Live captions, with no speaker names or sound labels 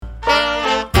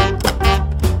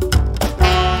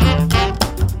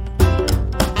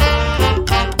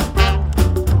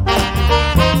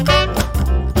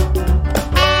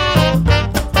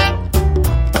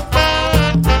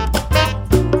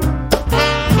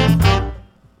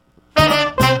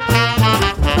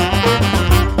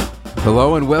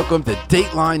Hello and welcome to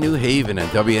Dateline New Haven and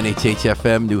WNHH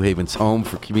FM, New Haven's home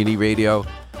for community radio.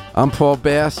 I'm Paul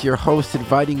Bass, your host,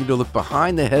 inviting you to look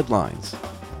behind the headlines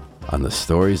on the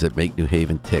stories that make New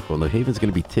Haven tick. Well, New Haven's going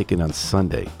to be ticking on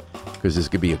Sunday because there's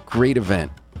going to be a great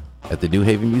event at the New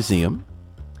Haven Museum.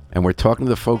 And we're talking to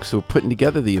the folks who are putting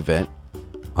together the event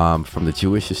from the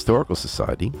Jewish Historical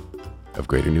Society of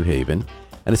Greater New Haven.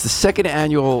 And it's the second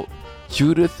annual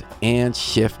Judith Ann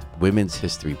Schiff Women's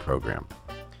History Program.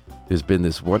 There's been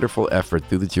this wonderful effort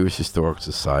through the Jewish Historical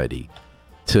Society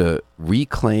to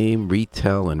reclaim,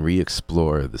 retell, and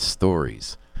re-explore the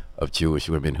stories of Jewish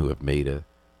women who have made a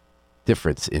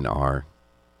difference in our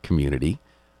community.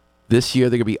 This year,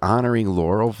 they're going to be honoring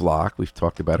Laurel Vlock. We've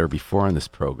talked about her before on this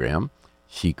program.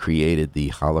 She created the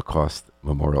Holocaust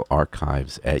Memorial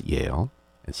Archives at Yale,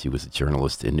 and she was a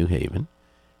journalist in New Haven.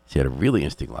 She had a really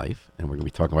interesting life, and we're going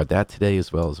to be talking about that today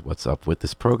as well as what's up with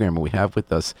this program. And we have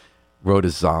with us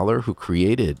Rhoda Zoller, who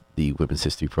created the Women's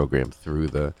History Program through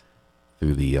the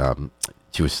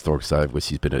Jewish Historical Society, which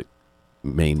she's been a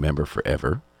main member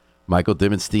forever. Michael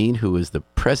Dimenstein, who is the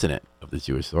president of the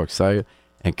Jewish Historical Society,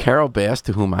 and Carol Bass,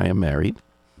 to whom I am married,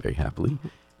 very happily,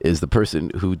 is the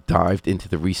person who dived into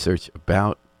the research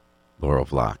about Laurel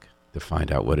Vlock to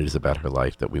find out what it is about her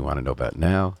life that we want to know about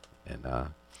now. And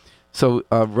so,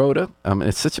 Rhoda,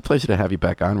 it's such a pleasure to have you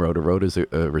back on, Rhoda. Rhoda's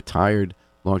a retired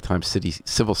longtime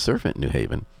civil servant in New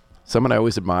Haven. Someone I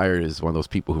always admired is one of those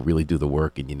people who really do the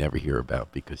work and you never hear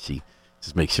about because she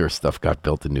just makes sure stuff got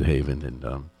built in New Haven.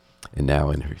 And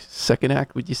now in her second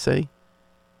act, would you say?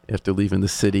 After leaving the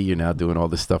city, you're now doing all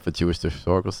this stuff at Jewish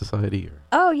Historical Society? Or?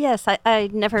 Oh, yes. I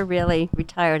never really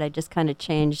retired. I just kind of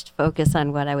changed focus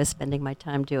on what I was spending my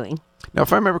time doing. Now,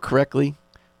 if I remember correctly,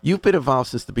 you've been involved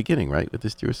since the beginning, right, with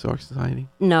this Jewish Historical Society?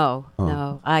 No.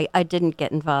 I didn't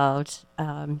get involved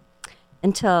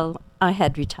until I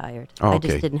had retired. Oh, okay. I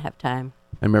just didn't have time.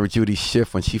 I remember Judy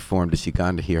Schiff, when she formed it, she'd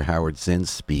gone to hear Howard Zinn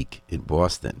speak in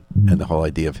Boston and the whole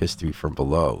idea of history from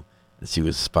below. And she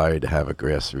was inspired to have a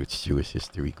grassroots Jewish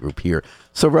history group here.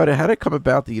 So, Rhoda, how did it come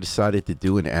about that you decided to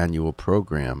do an annual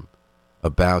program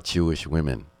about Jewish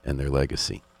women and their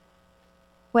legacy?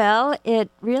 Well,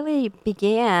 it really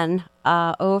began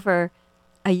over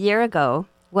a year ago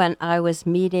when I was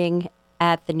meeting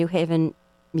at the New Haven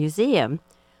Museum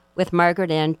with Margaret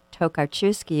Ann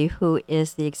Tokarczewski, who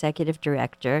is the executive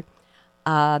director,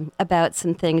 about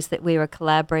some things that we were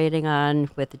collaborating on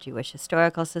with the Jewish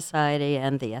Historical Society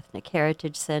and the Ethnic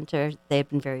Heritage Center. They've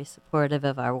been very supportive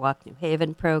of our Walk New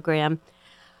Haven program.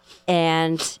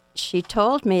 And she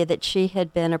told me that she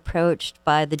had been approached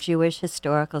by the Jewish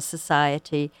Historical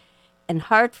Society in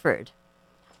Hartford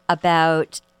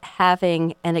about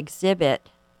having an exhibit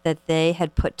that they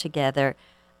had put together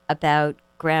about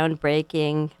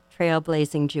groundbreaking,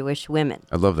 trailblazing Jewish women.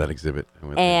 I love that exhibit.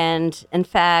 And in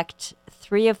fact,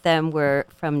 3 of them were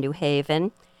from New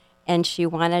Haven, and she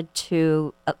wanted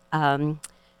to,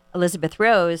 Elizabeth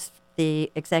Rose,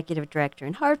 the executive director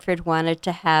in Hartford, wanted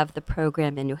to have the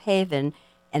program in New Haven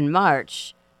in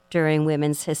March during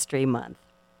Women's History Month.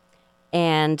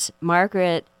 And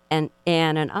Margaret and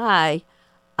Anne and I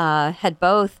had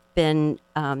both been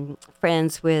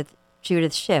friends with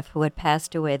Judith Schiff, who had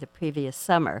passed away the previous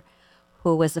summer,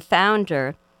 who was a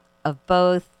founder of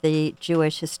both the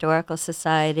Jewish Historical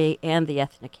Society and the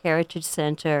Ethnic Heritage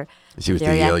Center. She was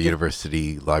the Yale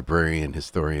University librarian,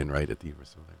 historian, right, at the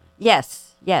University Library?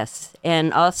 Yes,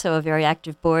 and also a very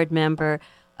active board member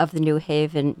of the New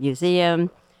Haven Museum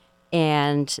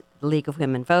and the League of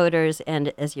Women Voters.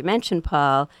 And as you mentioned,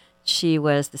 Paul, she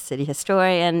was the city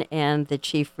historian and the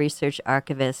chief research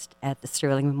archivist at the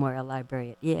Sterling Memorial Library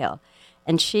at Yale.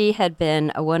 And she had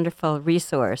been a wonderful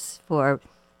resource for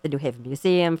the New Haven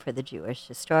Museum, for the Jewish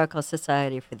Historical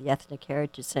Society, for the Ethnic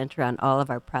Heritage Center on all of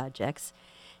our projects.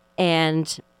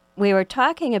 And we were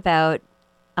talking about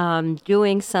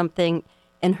doing something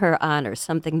in her honor,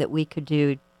 something that we could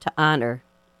do to honor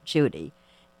Judy.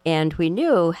 And we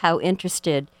knew how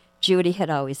interested Judy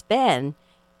had always been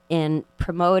in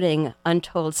promoting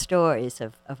untold stories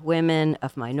of women,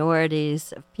 of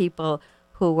minorities, of people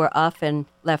who were often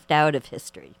left out of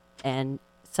history. And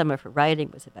some of her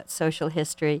writing was about social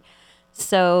history.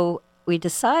 So we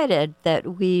decided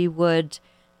that we would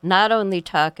not only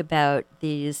talk about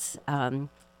these,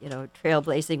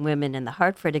 trailblazing women in the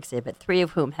Hartford exhibit, 3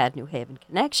 of whom had New Haven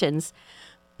connections,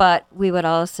 but we would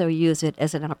also use it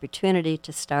as an opportunity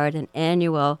to start an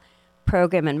annual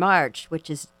program in March, which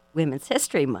is Women's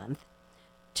History Month,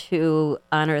 to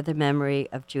honor the memory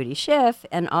of Judy Schiff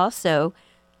and also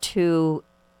to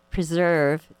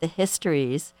preserve the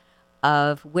histories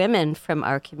of women from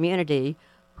our community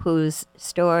whose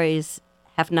stories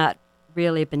have not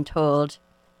really been told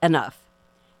enough.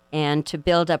 And to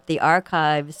build up the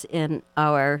archives in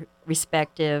our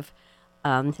respective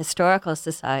historical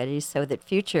societies so that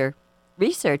future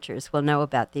researchers will know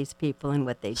about these people and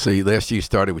what they do. So last year you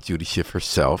started with Judy Schiff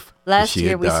herself. Last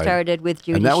year we started with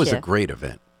Judy Schiff. And that was a great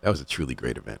event. That was a truly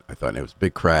great event. I thought, and it was a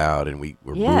big crowd, and we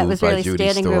were it moved was by really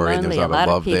Judy's story, and there was a lot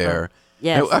of love people. there.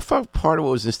 Yes. And I thought part of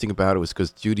what was interesting about it was because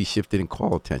Judy Schiff didn't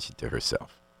call attention to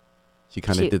herself. She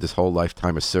kind of did this whole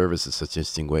lifetime of service in such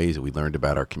interesting ways, and we learned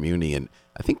about our community, and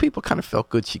I think people kind of felt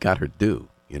good she got her due,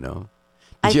 you know?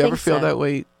 Did you ever feel that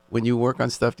way when you work on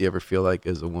stuff? Do you ever feel like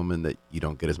as a woman that you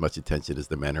don't get as much attention as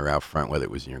the men are out front, whether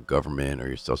it was in your government or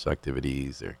your social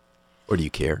activities, or do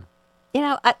you care? You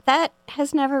know, that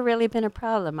has never really been a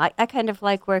problem. I kind of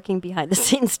like working behind the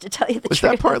scenes, to tell you the truth.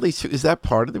 Is that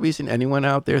part of the reason anyone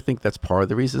out there think that's part of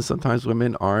the reason sometimes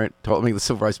women aren't told? I mean, the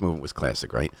civil rights movement was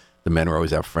classic, right? The men were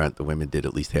always out front. The women did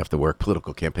at least half the work.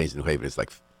 Political campaigns in New Haven is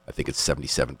like, I think it's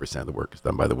 77% of the work is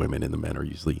done by the women, and the men are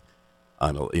usually,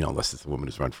 unless it's the woman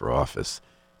who's run for office.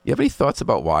 You have any thoughts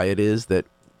about why it is that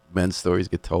men's stories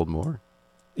get told more?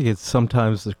 It's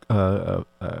sometimes a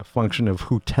function of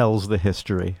who tells the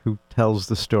history, who tells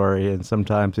the story, and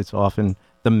sometimes it's often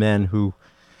the men who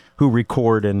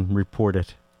record and report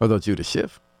it. Although Judith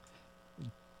Schiff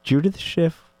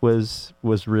was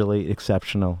really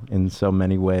exceptional in so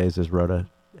many ways, as Rhoda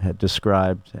had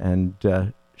described,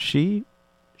 and she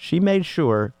made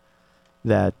sure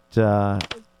that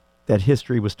that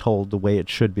history was told the way it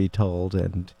should be told,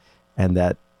 and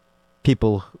that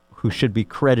people who should be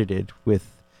credited with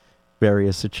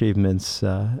various achievements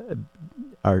are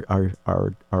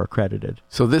credited.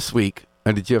 So this week,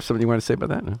 and did you have something you want to say about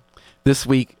that? No? This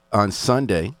week on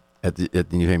Sunday at the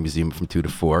New Haven Museum from 2 to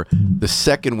 4, the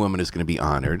second woman is going to be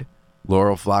honored,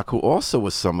 Laurel Vlach, who also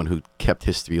was someone who kept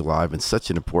history alive in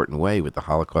such an important way with the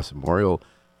Holocaust Memorial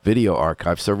Video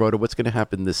Archive. So, Rhoda, what's going to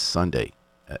happen this Sunday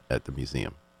at the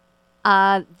museum?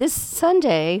 This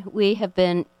Sunday, we have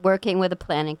been working with a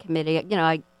planning committee. You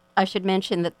know, I should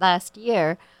mention that last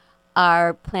year,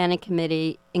 our planning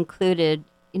committee included,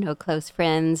 close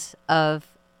friends of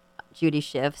Judy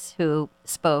Schiff's who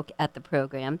spoke at the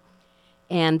program.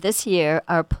 And this year,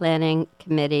 our planning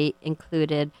committee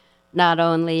included not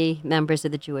only members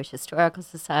of the Jewish Historical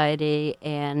Society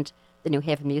and the New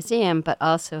Haven Museum, but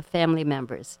also family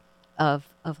members of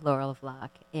Laurel Vlach.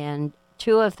 And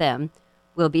 2 of them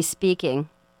will be speaking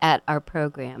at our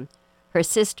program. Her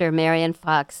sister, Marion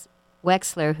Fox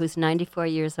Wexler, who's 94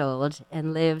 years old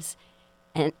and lives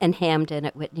in Hamden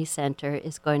at Whitney Center,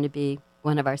 is going to be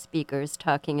one of our speakers,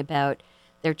 talking about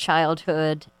their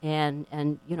childhood and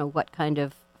what kind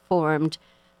of formed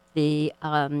the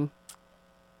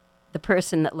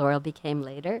person that Laurel became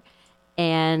later,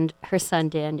 and her son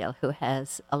Daniel, who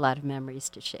has a lot of memories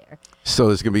to share. So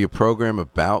there's going to be a program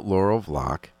about Laurel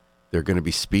Vlach. There are going to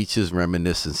be speeches,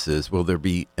 reminiscences. Will there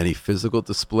be any physical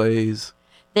displays?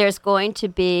 There's going to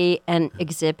be an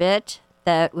exhibit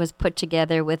that was put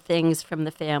together with things from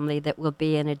the family that will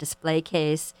be in a display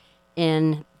case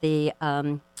in the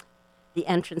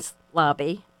entrance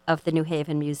lobby of the New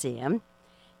Haven Museum,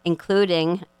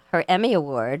 including her Emmy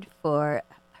Award for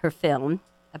her film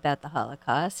about the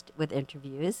Holocaust with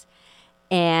interviews.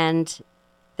 And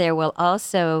there will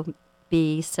also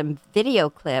be some video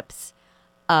clips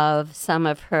of some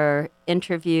of her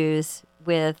interviews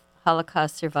with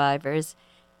Holocaust survivors,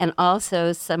 and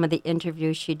also some of the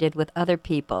interviews she did with other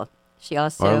people. She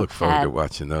also I look forward to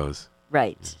watching those.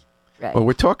 Right. Well,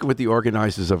 we're talking with the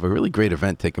organizers of a really great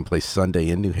event taking place Sunday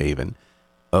in New Haven.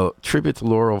 A tribute to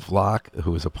Laurel Vlach,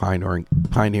 who was a pioneering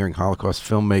Holocaust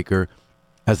filmmaker,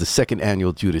 as the second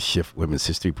annual Judith Schiff Women's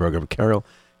History Program. Carol,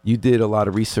 you did a lot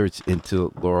of research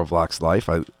into Laurel Vlach's life.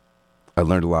 I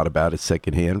learned a lot about it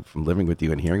secondhand from living with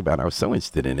you and hearing about it. I was so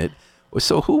interested in it.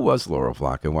 So who was Laurel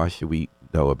Vlach, and why should we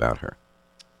know about her?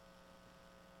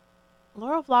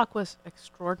 Laurel Vlach was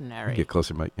extraordinary. Get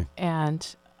closer, Mike. Yeah.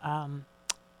 And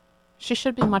she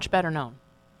should be much better known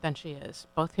than she is,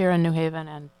 both here in New Haven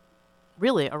and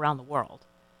really around the world.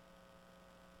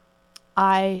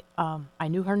 I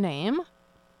knew her name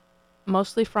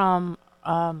mostly from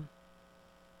a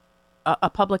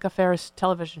public affairs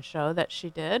television show that she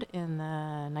did in the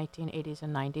 1980s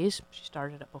and 90s. She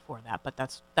started it before that, but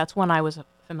that's when I was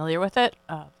familiar with it.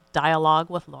 Dialogue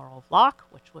with Laurel Vlach,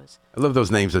 which was... I love those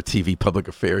names of TV public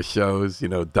affairs shows,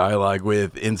 Dialogue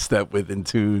with, In Step with, In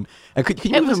Tune. And can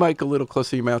you move the mic a little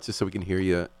closer to your mouth just so we can hear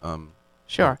you?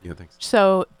 Sure. Yeah, thanks.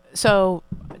 So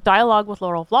Dialogue with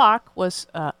Laurel Vlach was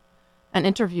an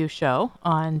interview show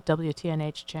on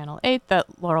WNHH Channel 8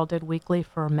 that Laurel did weekly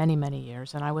for many, many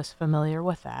years, and I was familiar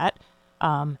with that.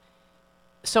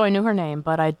 So I knew her name,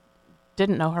 but I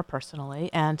didn't know her personally,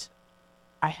 and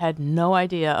I had no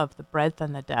idea of the breadth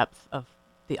and the depth of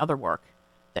the other work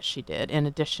that she did in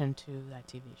addition to that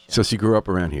TV show. So she grew up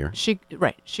around here.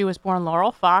 She was born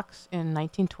Laurel Fox in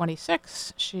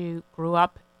 1926. She grew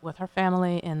up with her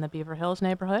family in the Beaver Hills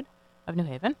neighborhood of New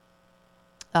Haven.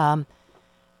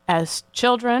 As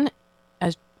children,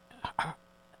 as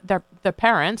their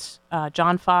parents,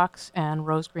 John Fox and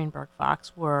Rose Greenberg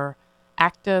Fox, were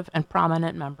active and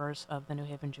prominent members of the New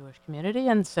Haven Jewish community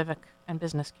and civic and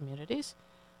business communities.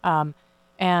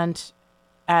 And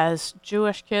as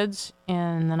Jewish kids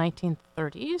in the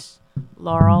 1930s,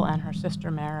 Laurel and her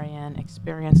sister Marian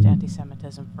experienced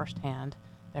anti-Semitism firsthand.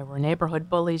 There were neighborhood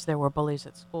bullies. There were bullies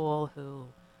at school who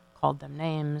called them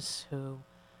names, who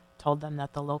told them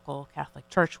that the local Catholic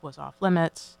Church was off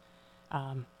limits.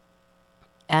 And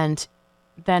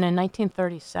then in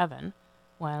 1937,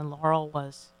 when Laurel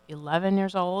was 11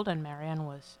 years old and Marian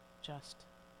was just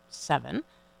 7,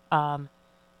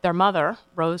 their mother,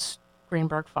 Rose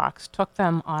Greenberg Fox, took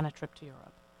them on a trip to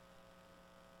Europe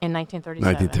in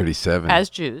 1937. As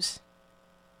Jews,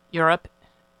 Europe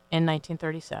in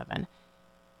 1937.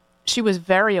 She was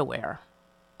very aware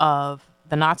of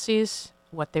the Nazis,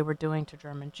 what they were doing to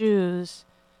German Jews.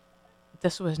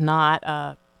 This was not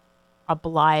a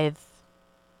blithe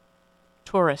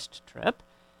tourist trip.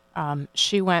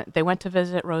 They went to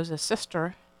visit Rose's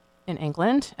sister in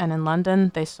England, and in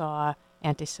London they saw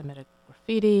anti-Semitic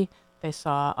graffiti. They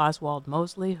saw Oswald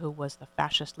Mosley, who was the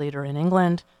fascist leader in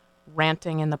England,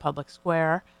 ranting in the public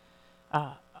square,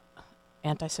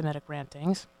 anti-Semitic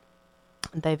rantings.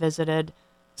 They visited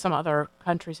some other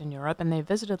countries in Europe, and they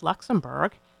visited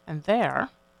Luxembourg, and there,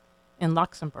 in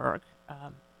Luxembourg,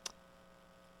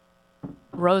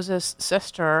 Rose's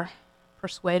sister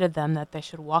persuaded them that they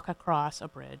should walk across a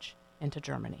bridge into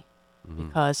Germany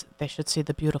because they should see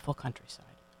the beautiful countryside.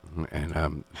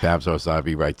 And Babs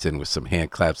Arzavi writes in with some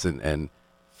hand claps and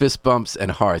fist bumps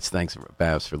and hearts. Thanks,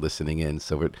 Babs, for listening in.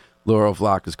 So Laurel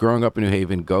Vlock is growing up in New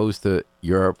Haven, goes to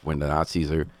Europe when the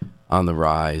Nazis are on the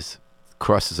rise,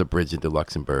 crosses a bridge into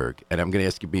Luxembourg. And I'm going to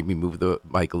ask you maybe move the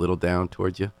mic a little down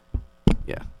towards you.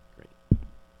 Yeah, great.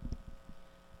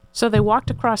 So they walked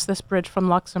across this bridge from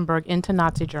Luxembourg into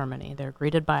Nazi Germany. They're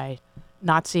greeted by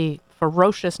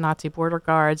ferocious Nazi border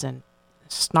guards and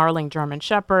snarling German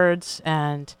shepherds,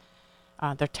 and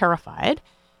they're terrified.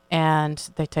 And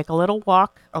they take a little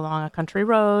walk along a country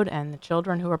road, and the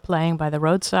children who are playing by the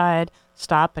roadside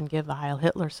stop and give the Heil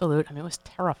Hitler salute. I mean, it was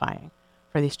terrifying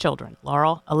for these children.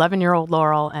 11-year-old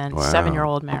Laurel and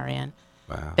 7-year-old Marian.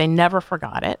 Wow. They never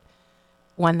forgot it.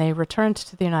 When they returned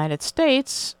to the United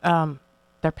States,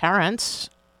 their parents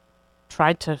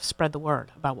tried to spread the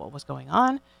word about what was going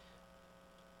on.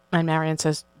 And Marian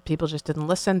says people just didn't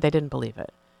listen. They didn't believe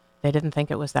it. They didn't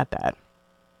think it was that bad.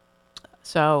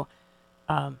 So,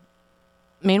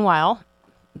 meanwhile,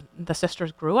 the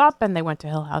sisters grew up and they went to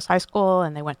Hill House High School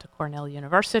and they went to Cornell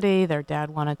University. Their dad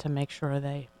wanted to make sure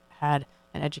they had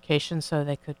an education so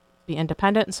they could be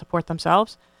independent and support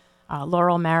themselves.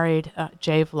 Laurel married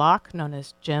Jay Vlock, known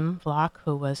as Jim Vlock,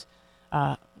 who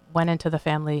went into the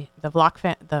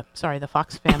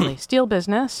Fox family steel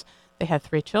business. They had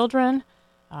 3 children,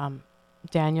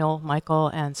 Daniel, Michael,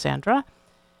 and Sandra.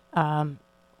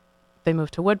 They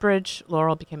moved to Woodbridge.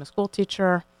 Laurel became a school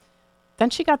teacher. Then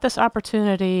she got this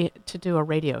opportunity to do a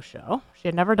radio show. She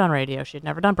had never done radio. She had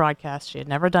never done broadcasts. She had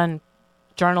never done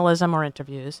journalism or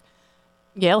interviews.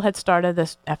 Yale had started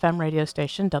this FM radio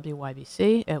station,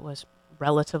 WYBC. It was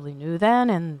relatively new then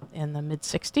in the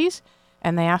mid-'60s.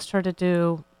 And they asked her to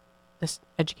do this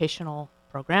educational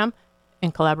program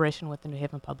in collaboration with the New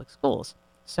Haven Public Schools.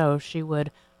 So she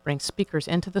would bring speakers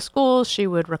into the schools. She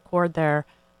would record their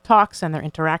talks and their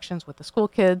interactions with the school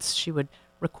kids. She would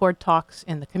record talks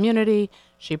in the community.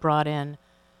 She brought in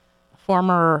a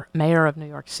former mayor of New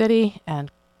York City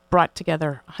and brought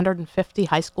together 150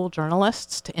 high school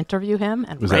journalists to interview him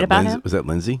and write about him. Was that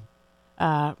Lindsay?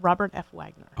 Robert F.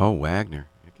 Wagner. Oh, Wagner.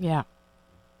 Okay. Yeah.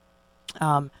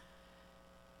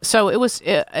 So it was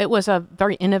a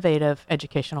very innovative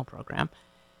educational program.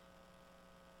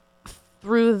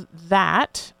 Through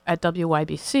that, at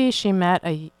WYBC, she met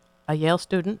a Yale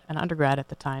student, an undergrad at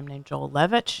the time, named Joel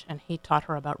Levitch, and he taught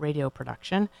her about radio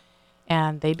production.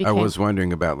 And they became... I was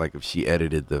wondering about if she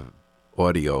edited the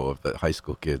audio of the high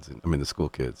school kids, the school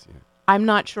kids. Yeah. I'm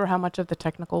not sure how much of the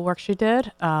technical work she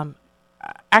did.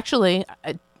 Actually,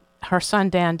 her son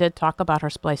Dan did talk about her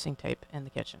splicing tape in the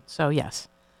kitchen. So yes,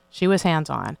 she was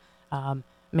hands-on.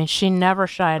 She never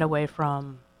shied away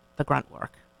from the grunt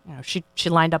work. She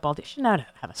lined up all the... She didn't know how to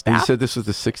have a staff. And you said this was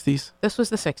the 60s? This was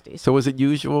the 60s. So was it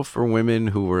usual for women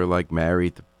who were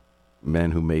married to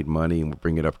men who made money and were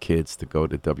bringing up kids to go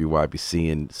to WYBC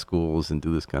in schools and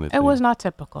do this kind of thing? It was not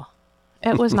typical.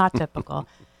 It was not typical.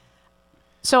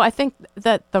 So I think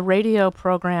that the radio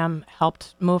program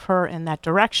helped move her in that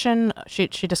direction. She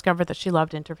discovered that she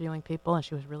loved interviewing people, and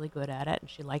she was really good at it, and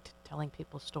she liked telling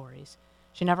people's stories.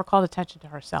 She never called attention to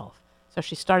herself. So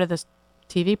she started this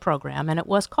TV program, and it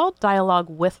was called Dialogue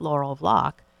with Laurel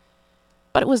Vlock,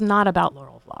 but it was not about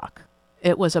Laurel Vlock.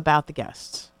 It was about the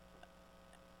guests.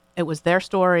 It was their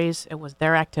stories. It was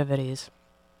their activities.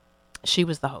 She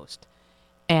was the host.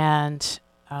 And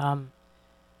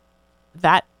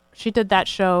she did that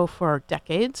show for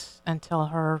decades until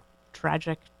her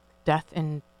tragic death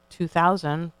in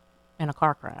 2000 in a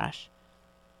car crash.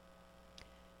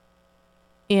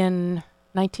 In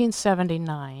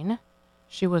 1979,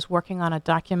 she was working on a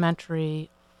documentary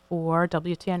for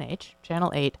WTNH,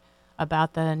 Channel 8,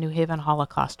 about the New Haven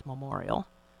Holocaust Memorial,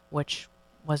 which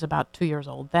was about 2 years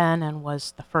old then and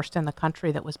was the first in the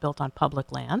country that was built on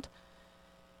public land.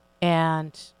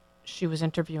 And she was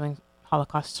interviewing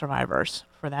Holocaust survivors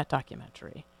for that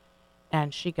documentary.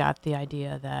 And she got the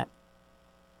idea that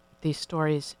these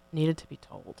stories needed to be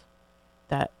told,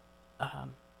 that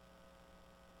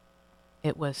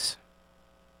it was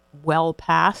well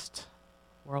past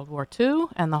World War II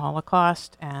and the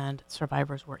Holocaust, and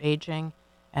survivors were aging,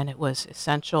 and it was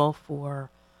essential for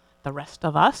the rest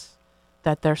of us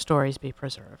that their stories be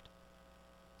preserved.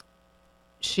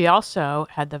 She also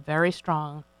had the very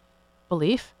strong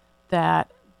belief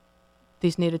that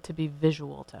these needed to be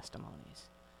visual testimonies.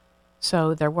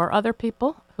 So there were other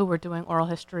people who were doing oral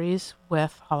histories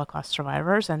with Holocaust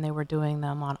survivors, and they were doing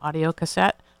them on audio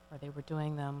cassette, or they were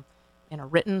doing them in a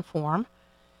written form.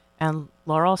 And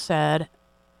Laurel said,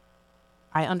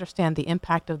 I understand the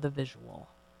impact of the visual.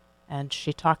 And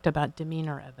she talked about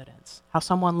demeanor evidence, how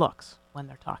someone looks when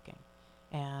they're talking.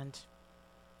 And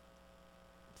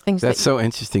things That's so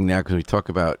interesting now, because we talk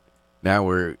about, now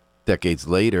we're decades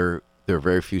later, there are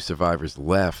very few survivors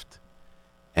left,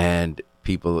 and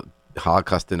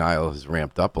Holocaust denial has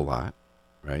ramped up a lot,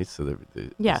 right? So they're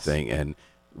Yes. saying, and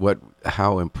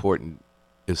how important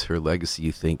is her legacy,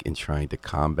 you think, in trying to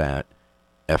combat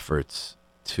efforts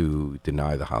to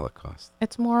deny the Holocaust?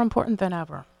 It's more important than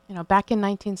ever. Back in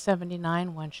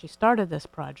 1979, when she started this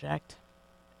project,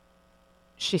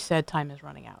 she said time is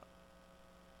running out.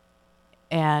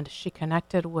 And she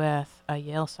connected with a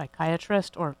Yale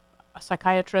psychiatrist, or a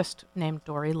psychiatrist named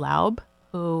Dory Laub,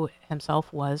 who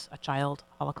himself was a child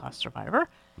Holocaust survivor.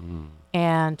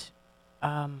 And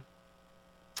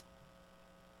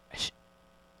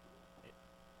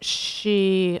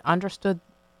she understood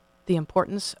the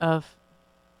importance of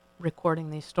recording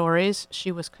these stories.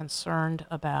 She was concerned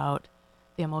about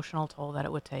the emotional toll that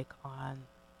it would take on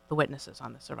the witnesses,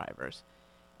 on the survivors.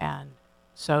 And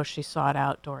so she sought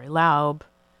out Dory Laub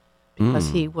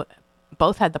because he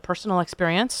both had the personal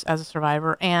experience as a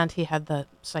survivor, and he had the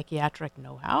psychiatric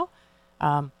know-how.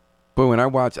 But when I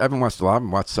haven't watched a lot, I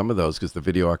haven't watched some of those because the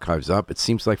video archive's up. It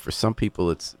seems like for some people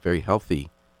it's very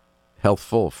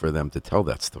healthful for them to tell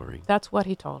that story. That's what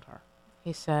he told her.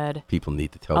 He said, people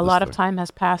need to tell a the lot story. of time has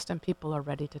passed and people are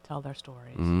ready to tell their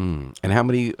stories. And how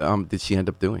many did she end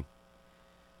up doing?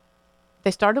 They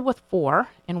started with 4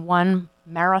 in one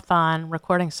marathon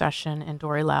recording session in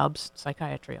Dory Laub's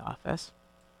psychiatry office.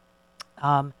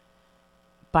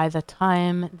 By the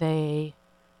time they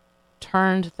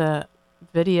turned the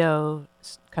video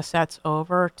cassettes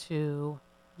over to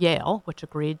Yale, which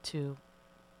agreed to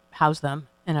house them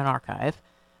in an archive,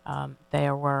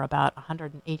 there were about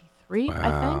 183,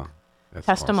 I think, That's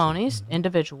testimonies,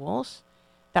 individuals.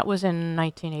 That was in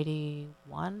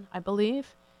 1981, I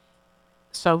believe.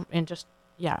 So in just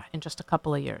a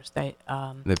couple of years, they've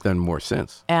done more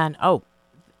since. And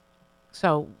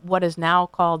so what is now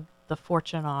called the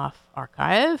Fortunoff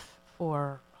Archive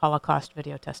for Holocaust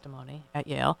video testimony at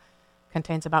Yale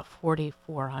contains about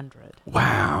 4,400.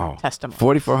 Wow. Testimonies.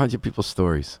 4,400 people's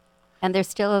stories. And they're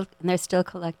still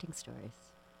collecting stories.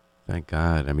 Thank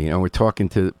God. I mean, and we're talking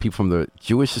to people from the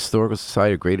Jewish Historical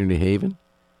Society of Greater New Haven,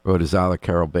 Rhoda Zala,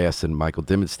 Carol Bass, and Michael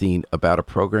Dimenstein, about a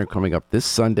program coming up this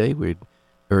Sunday. We'd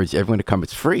urge everyone to come.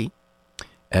 It's free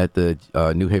at the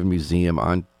New Haven Museum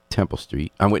on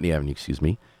Whitney Avenue,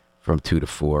 from 2 to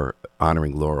 4,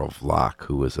 honoring Laurel Vlock,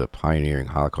 who was a pioneering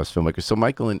Holocaust filmmaker. So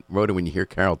Michael and Rhoda, when you hear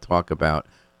Carol talk about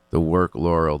the work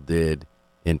Laurel did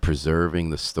in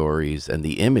preserving the stories and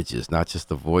the images, not just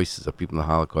the voices of people in the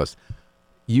Holocaust,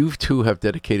 you two have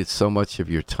dedicated so much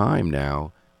of your time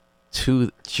now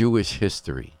to Jewish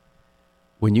history.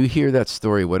 When you hear that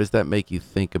story, what does that make you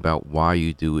think about why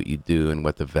you do what you do and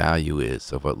what the value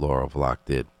is of what Laurel Vlock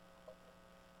did?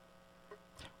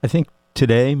 I think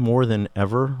today, more than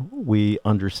ever, we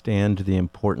understand the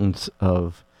importance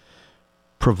of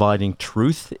providing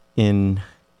truth in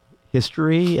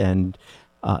history and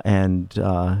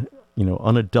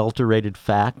unadulterated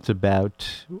facts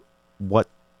about what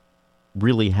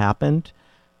really happened.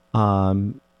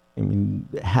 Having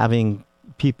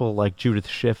people like Judith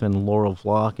Schiff and Laurel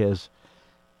Vlock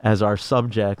as our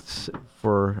subjects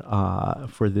for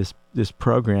this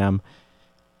program.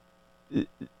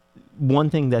 One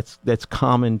thing that's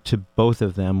common to both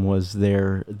of them was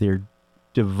their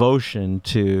devotion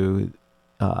to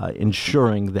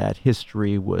ensuring that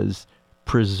history was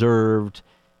preserved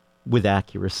with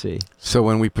accuracy. So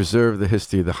when we preserve the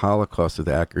history of the Holocaust with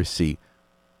accuracy,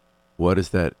 what does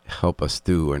that help us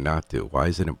do or not do? Why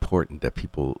is it important that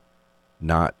people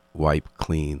not wipe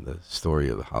clean the story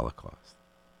of the Holocaust?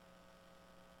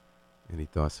 Any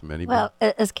thoughts from anybody? Well,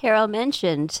 as Carol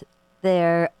mentioned,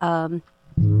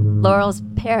 Laurel's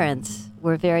parents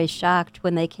were very shocked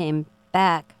when they came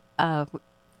back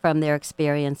from their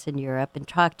experience in Europe and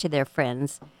talked to their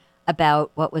friends about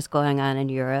what was going on in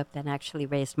Europe and actually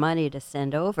raised money to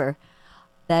send over,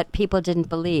 that people didn't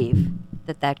believe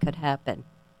that could happen.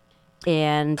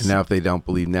 And now if they don't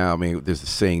believe now, there's a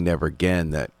saying, never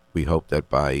again, that we hope that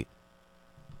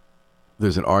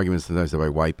there's an argument sometimes that by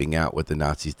wiping out what the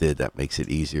Nazis did, that makes it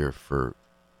easier for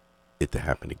it to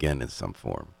happen again in some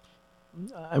form.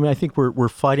 I think we're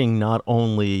fighting not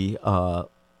only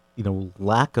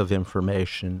lack of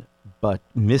information, but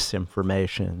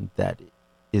misinformation that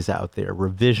is out there,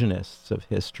 revisionists of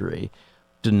history,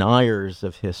 deniers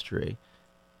of history.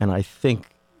 And I think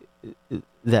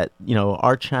that,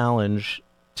 our challenge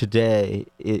today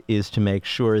is to make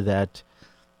sure that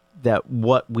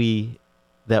what we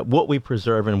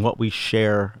preserve and what we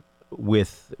share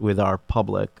with our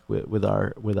public, with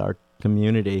our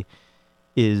community,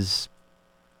 is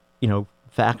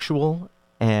factual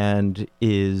and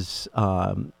is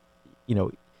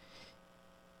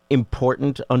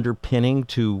important underpinning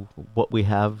to what we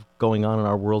have going on in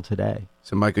our world today.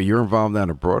 So, Michael, you're involved in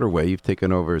a broader way. You've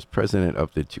taken over as president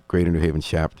of the Greater New Haven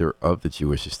chapter of the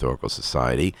Jewish Historical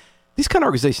Society. These kind of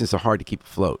organizations are hard to keep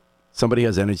afloat. Somebody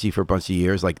has energy for a bunch of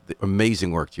years, like the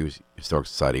amazing work Jewish Historical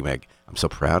Society make. I'm so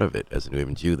proud of it as a New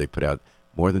Haven Jew. They put out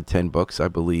more than 10 books, I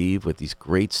believe, with these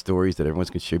great stories that everyone's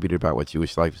contributed about what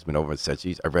Jewish life has been over the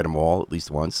centuries. I've read them all at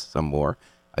least once, some more.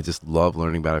 I just love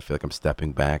learning about it. I feel like I'm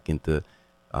stepping back into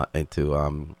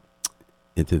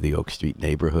the Oak Street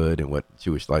neighborhood and what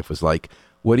Jewish life was like.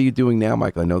 What are you doing now,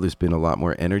 Michael? I know there's been a lot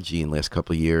more energy in the last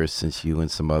couple of years since you and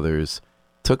some others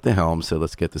took the helm. So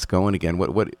let's get this going again.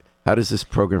 How does this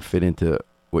program fit into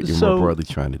what you're more broadly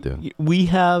trying to do? We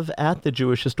have at the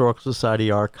Jewish Historical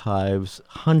Society archives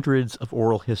hundreds of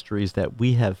oral histories that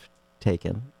we have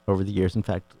taken over the years. In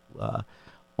fact,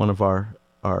 one of our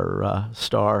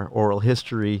star oral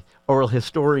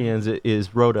historians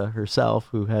is Rhoda herself,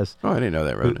 who has I didn't know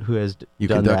that, Rhoda. who has you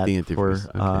done conduct that the interviews.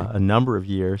 for a number of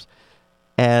years,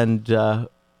 and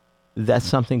that's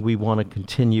something we want to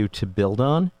continue to build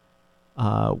on.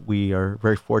 We are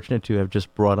very fortunate to have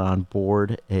just brought on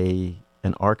board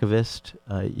an archivist,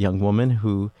 a young woman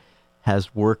who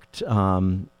has worked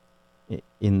in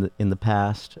the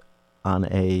past on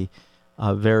a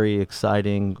very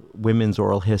exciting women's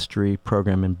oral history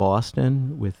program in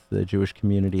Boston with the Jewish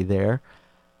community there.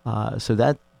 So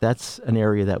that's an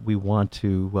area that we want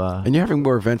to... and you're having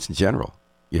more events in general.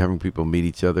 You're having people meet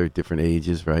each other at different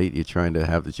ages, right? You're trying to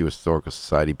have the Jewish Historical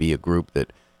Society be a group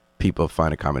that people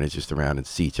find a common interest around and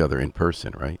see each other in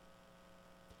person, right?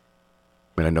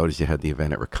 I noticed you had the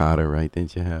event at Ricotta, right?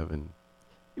 Didn't you have? And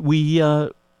we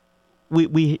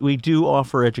do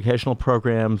offer educational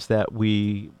programs that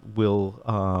we will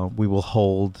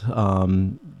hold.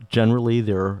 Generally,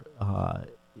 they're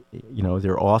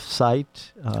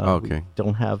off-site. Okay. We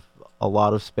don't have a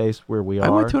lot of space where we are. I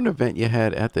went to an event you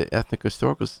had at the Ethnic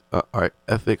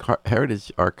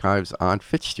Heritage Archives on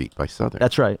Fitch Street by Southern.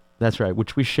 That's right,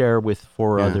 which we share with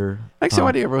four other... Actually,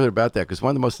 why did I wrote about that? Because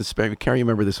one of the most inspiring... Carrie, you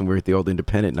remember this when we were at the Old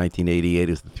Independent in 1988.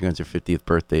 It was the 350th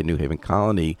birthday of New Haven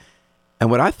Colony.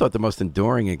 And what I thought the most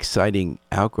enduring, exciting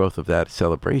outgrowth of that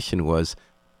celebration was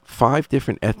 5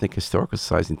 different ethnic historical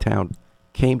societies in town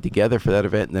came together for that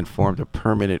event and then formed a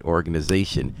permanent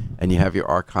organization. And you have your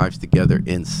archives together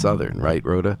in Southern, right,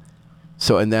 Rhoda?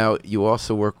 So, and now you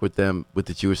also work with them, with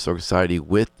the Jewish Historical Society,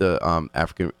 with the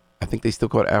African... I think they still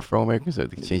call it Afro-Americans. I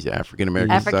think they changed to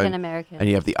African-American Society. African-American. And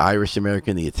you have the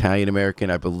Irish-American, the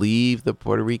Italian-American. I believe the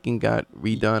Puerto Rican got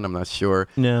redone. I'm not sure.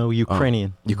 No,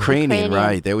 Ukrainian. Ukrainian,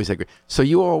 right. They always agree. So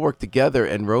you all work together.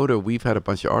 And Rhoda, we've had a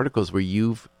bunch of articles where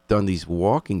you've done these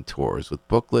walking tours with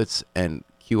booklets and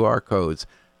QR codes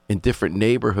in different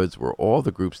neighborhoods where all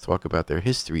the groups talk about their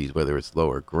histories, whether it's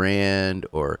Lower Grand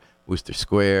or Worcester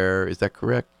Square. Is that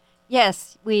correct?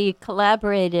 Yes, we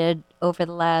collaborated over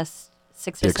the last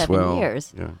 6 or 7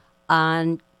 years Yeah.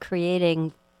 on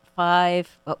creating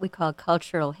 5 what we call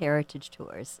cultural heritage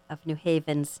tours of New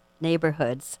Haven's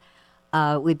neighborhoods.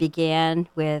 We began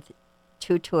with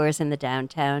 2 tours in the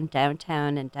downtown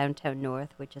and downtown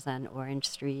north, which is on Orange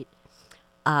Street.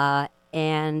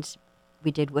 And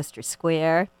we did Worcester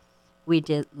Square. We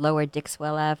did Lower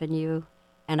Dixwell Avenue.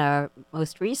 And our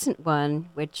most recent one,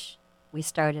 which we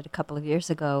started a couple of years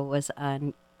ago, was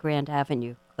on Grand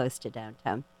Avenue, close to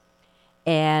downtown.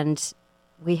 And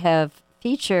we have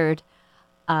featured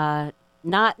not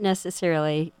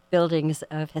necessarily buildings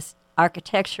of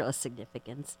architectural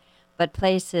significance, but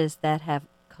places that have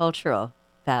cultural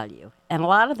value. And a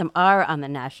lot of them are on the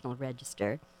National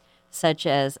Register, such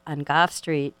as on Gough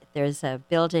Street, there's a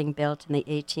building built in the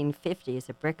 1850s,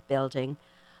 a brick building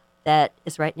that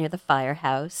is right near the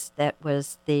firehouse. That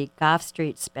was the Gough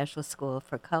Street Special School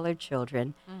for Colored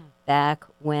Children back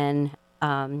when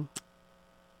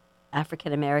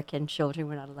African-American children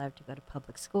were not allowed to go to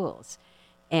public schools.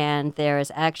 And there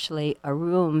is actually a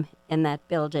room in that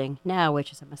building now,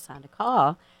 which is a Masonic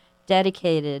Hall,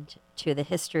 dedicated to the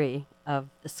history of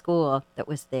the school that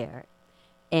was there.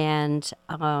 And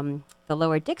the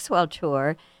Lower Dixwell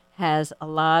tour has a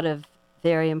lot of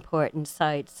very important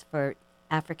sites for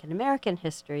African-American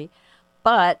history,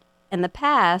 but in the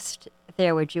past,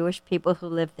 there were Jewish people who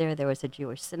lived there. There was a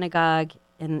Jewish synagogue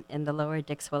in the Lower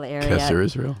Dixwell area. Kesser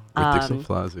Israel, with Dixon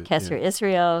Plaza. Kesser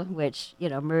Israel, which,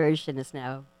 merged and is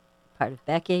now part of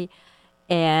Becky.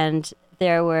 And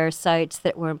there were sites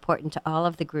that were important to all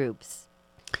of the groups.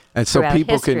 And so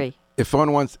people history. can, if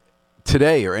someone wants,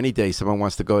 today or any day, someone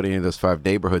wants to go to any of those 5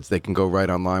 neighborhoods, they can go right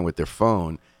online with their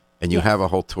phone, and you Yes. have a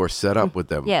whole tour set up with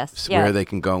them. Yes, Where yeah. they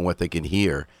can go and what they can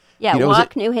hear. Yeah,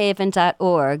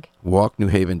 walknewhaven.org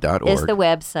walknewhaven.org is the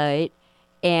website,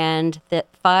 and the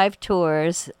 5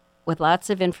 tours with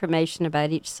lots of information about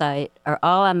each site are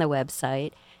all on the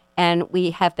website. And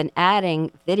we have been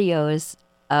adding videos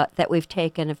that we've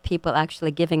taken of people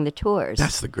actually giving the tours.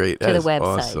 That's the great. to That the is website.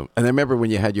 awesome. And I remember when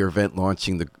you had your event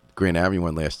launching the Grand Avenue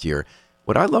one last year.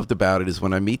 What I loved about it is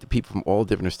when I meet the people from all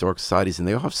different historic societies, and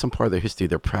they all have some part of their history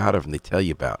they're proud of and they tell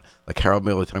you about. Like Harold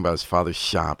Miller talking about his father's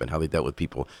shop and how they dealt with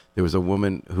people. There was a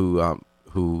woman who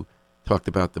talked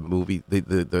about the movie,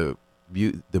 the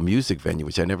music venue,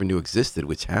 which I never knew existed,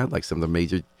 which had like some of the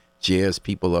major jazz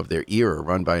people of their era,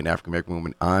 run by an African American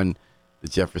woman on the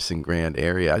Jefferson Grand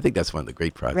area. I think that's one of the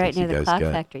great projects right near you the guys clock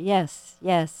got. factory. Yes.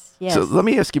 So let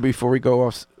me ask you before we go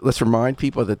off, let's remind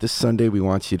people that this Sunday we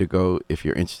want you to go, if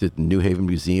you're interested, in New Haven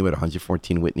Museum at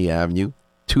 114 Whitney Avenue,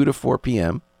 2 to 4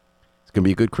 p.m. It's going to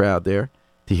be a good crowd there.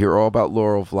 To hear all about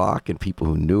Laurel Vlock and people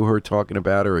who knew her talking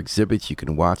about her exhibits, you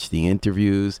can watch the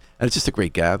interviews. And it's just a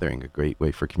great gathering, a great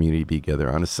way for community to be together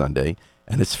on a Sunday.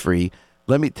 And it's free.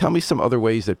 Tell me some other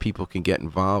ways that people can get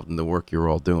involved in the work you're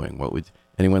all doing. What would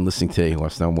anyone listening today who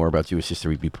wants to know more about Jewish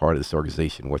history be part of this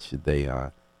organization? What should they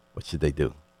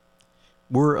do?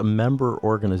 We're a member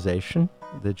organization,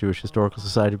 the Jewish Historical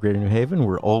Society of Greater New Haven.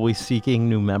 We're always seeking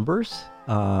new members,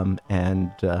 and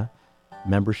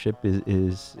membership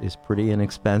is pretty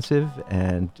inexpensive,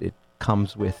 and it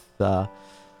comes with a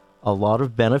lot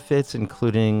of benefits,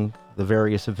 including the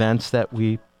various events that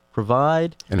we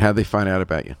provide. And how they find out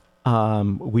about you?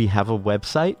 We have a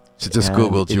website. So just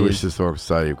Google Jewish Historical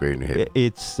Society of Greater New Haven.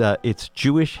 It's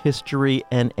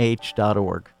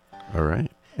jewishhistorynh.org. All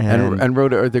right. And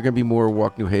Rhoda, are there going to be more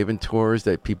Walk New Haven tours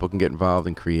that people can get involved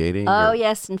in creating? Oh,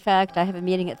 yes. In fact, I have a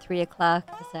meeting at 3 o'clock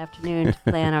this afternoon to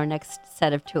plan our next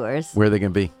set of tours. Where are they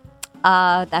going to be?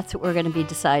 That's what we're going to be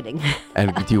deciding.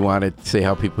 And do you want to say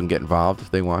how people can get involved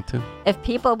if they want to? If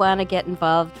people want to get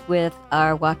involved with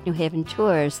our Walk New Haven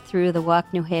tours through the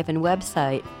Walk New Haven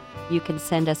website, you can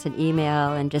send us an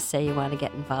email and just say you want to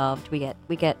get involved. We get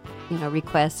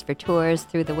requests for tours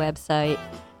through the website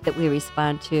that we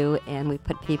respond to, and we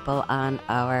put people on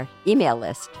our email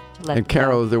list to let And them know.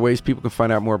 Carol, are there ways people can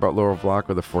find out more about Laurel Vlock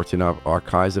or the Fortunov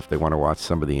archives if they want to watch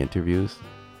some of the interviews?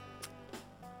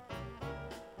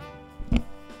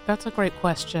 That's a great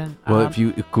question. Well, if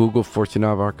you Google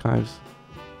Fortunov archives.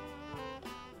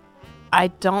 I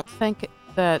don't think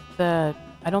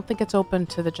it's open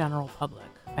to the general public.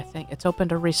 I think it's open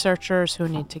to researchers who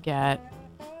need to get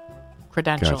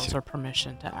credentials Gotcha. or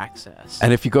permission to access.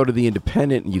 And if you go to the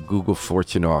Independent and you Google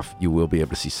Fortunov, you will be able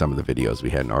to see some of the videos. We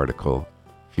had an article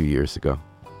a few years ago.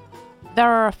 There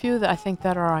are a few that I think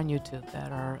that are on YouTube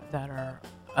that are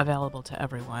available to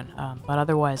everyone. But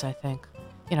otherwise, I think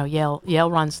Yale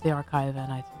runs the archive,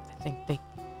 and I think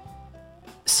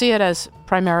see it as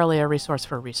primarily a resource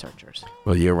for researchers.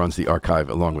 Well, Yale runs the archive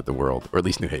along with the world, or at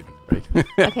least New Haven, right?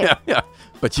 Okay. Yeah.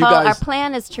 But you Paul, our guys,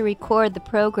 plan is to record the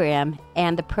program,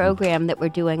 and the program that we're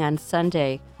doing on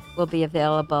Sunday will be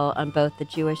available on both the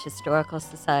Jewish Historical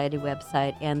Society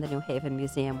website and the New Haven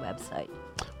Museum website.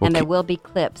 And there will be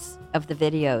clips of the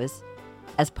videos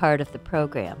as part of the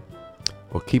program.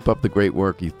 well, keep up the great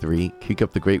work, you three. Keep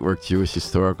up the great work, Jewish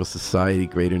Historical Society,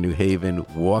 Greater New Haven.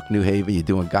 Walk New Haven. You're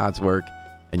doing God's work,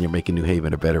 and you're making New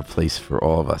Haven a better place for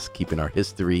all of us, keeping our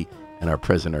history and our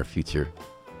present, our future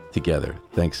together.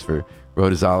 Thanks for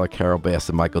Rhoda Zoller, Carol Bass,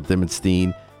 and Michael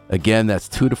Dimmenstein. Again, that's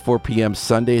 2 to 4 p.m.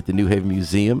 Sunday at the New Haven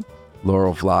Museum.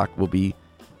 Laurel Vlock will be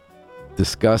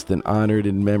discussed and honored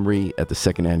in memory at the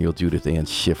second annual Judith Ann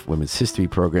Schiff Women's History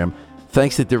Program.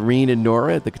 Thanks to Doreen and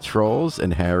Nora at the controls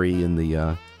and Harry in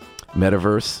the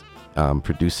metaverse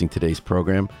producing today's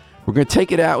program. We're going to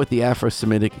take it out with the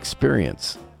Afro-Semitic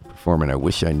Experience, performing I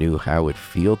Wish I Knew How It'd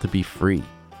Feel to Be Free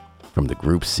from the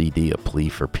group CD A Plea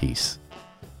for Peace.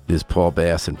 It is Paul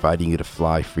Bass inviting you to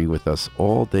fly free with us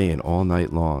all day and all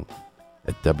night long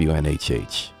at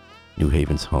WNHH, New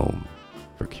Haven's home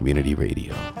for community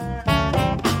radio.